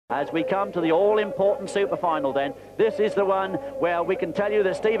As we come to the all-important Superfinal then, this is the one where we can tell you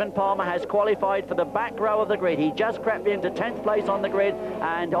that Stephen Palmer has qualified for the back row of the grid. He just crept into 10th place on the grid,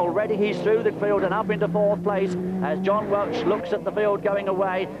 and already he's through the field and up into 4th place as John Welch looks at the field going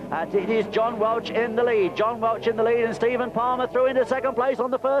away. It is John Welch in the lead. John Welch in the lead, and Stephen Palmer through into 2nd place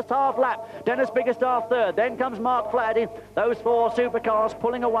on the first half lap. Dennis Biggerstaff 3rd. Then comes Mark Flaherty. Those 4 supercars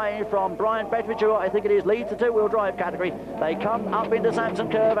pulling away from Brian Betteridge, who I think it is leads the two-wheel drive category. They come up into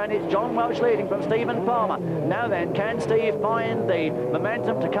Samson Curve, and it's John Welch leading from Stephen Palmer. Now then, can Steve find the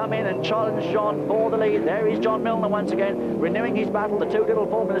momentum to come in and challenge John for the lead? There is John Milner once again, renewing his battle. The two little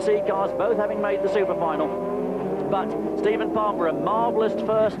Formula C cars both having made the Superfinal. But Stephen Palmer, a marvellous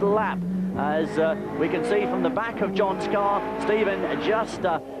first lap, as we can see from the back of John's car. Stephen just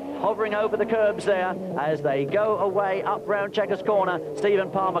hovering over the curbs there as they go away up round Checkers Corner. Stephen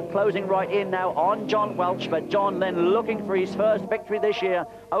Palmer closing right in now on John Welch, but John then looking for his first victory this year,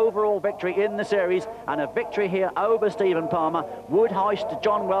 overall victory in the series, and a victory here over Stephen Palmer would hoist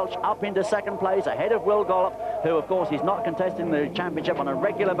John Welch up into 2nd place ahead of Will Gollop, who of course is not contesting the championship on a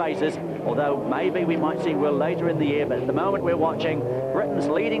regular basis, although maybe we might see Will later in the year. But at the moment we're watching Britain's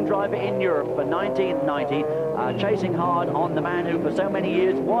leading driver in Europe for 1990, chasing hard on the man who for so many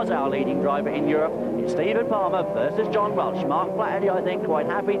years was our leading driver in Europe. It's Stephen Palmer versus John Welch. Mark Flaherty, I think, quite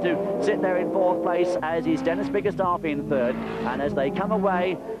happy to sit there in 4th place, as is Dennis Biggerstaff in 3rd. And as they come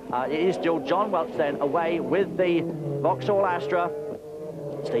away, it is still John Welch then away with the Vauxhall Astra.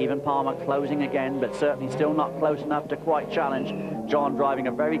 Stephen Palmer closing again, but certainly still not close enough to quite challenge John, driving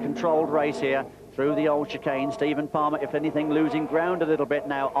a very controlled race here through the old chicane. Stephen Palmer, if anything, losing ground a little bit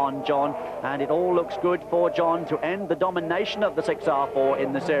now on John, and it all looks good for John to end the domination of the 6R4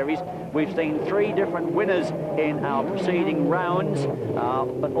 in the series. We've seen 3 different winners in our preceding rounds,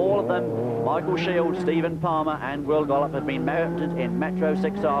 but all of them, Michael Shields, Stephen Palmer and Will Gollop, have been mounted in Metro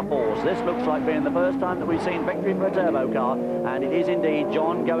 6R4s. This looks like being the first time that we've seen victory for a turbo car, and it is indeed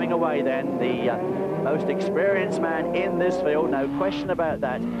John going away then, the most experienced man in this field, no question about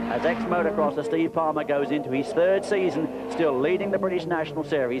that, as ex-motocrosser Steve Palmer goes into his 3rd season, still leading the British National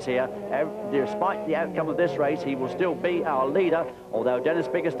Series here. Despite the outcome of this race, he will still be our leader, although Dennis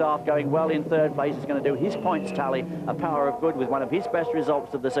Biggerstaff, going well in 3rd place, is going to do his points tally a power of good with one of his best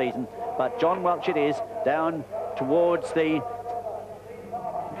results of the season. But John Welch it is, down towards the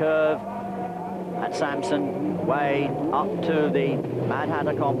curve at Samson, way up to the Mad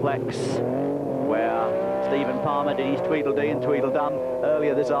Hatter complex, where Stephen Palmer did his Tweedledee and Tweedledum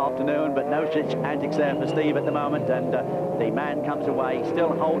earlier this afternoon, but no such antics there for Steve at the moment, and the man comes away still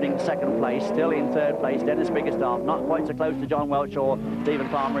holding 2nd place, still in 3rd place. Dennis Biggerstaff not quite so close to John Welch or Stephen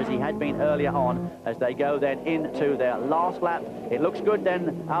Palmer as he had been earlier on, as they go then into their last lap. It looks good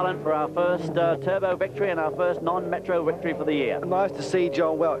then, Alan, for our first turbo victory and our first non-metro victory for the year. Nice to see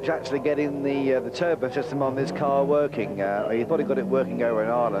John Welch actually getting the turbo system on this car working. He thought he got it working over in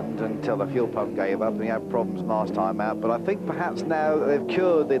Ireland until the fuel pump gave up and he had problems last time out, but I think perhaps now they've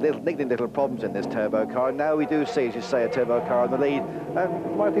cured the niggling little problems in this turbo car, and now we do see, as you say, a turbo car in the lead,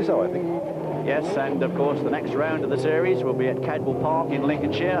 and rightly so, I think. Yes, and of course the next round of the series will be at Cadwell Park in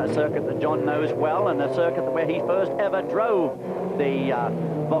Lincolnshire, a circuit that John knows well, and a circuit where he first ever drove the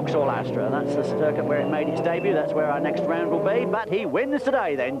Vauxhall Astra. That's the circuit where it made its debut. That's where our next round will be, but he wins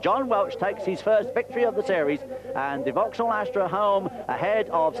today then. John Welch takes his first victory of the series, and the Vauxhall Astra home ahead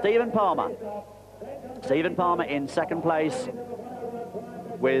of Stephen Palmer. Stephen Palmer in 2nd place,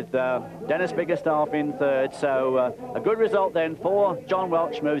 with Dennis Biggerstaff in 3rd, so a good result then for John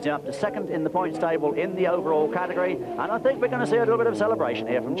Welch, moves him up to 2nd in the points table in the overall category, and I think we're going to see a little bit of celebration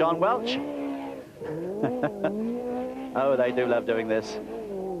here from John Welch. Oh, they do love doing this.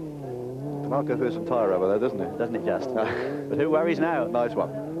 Might go through some tyre rubber though, doesn't it? Doesn't it just? But who worries now? Nice one.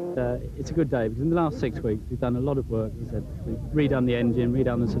 It's a good day, because in the last 6 weeks we've done a lot of work. As I said, we've redone the engine,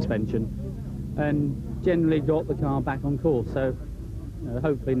 redone the suspension, and generally got the car back on course. So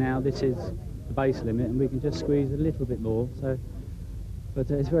hopefully now this is the base limit and we can just squeeze a little bit more. So, but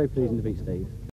it's very pleasing to beat Steve.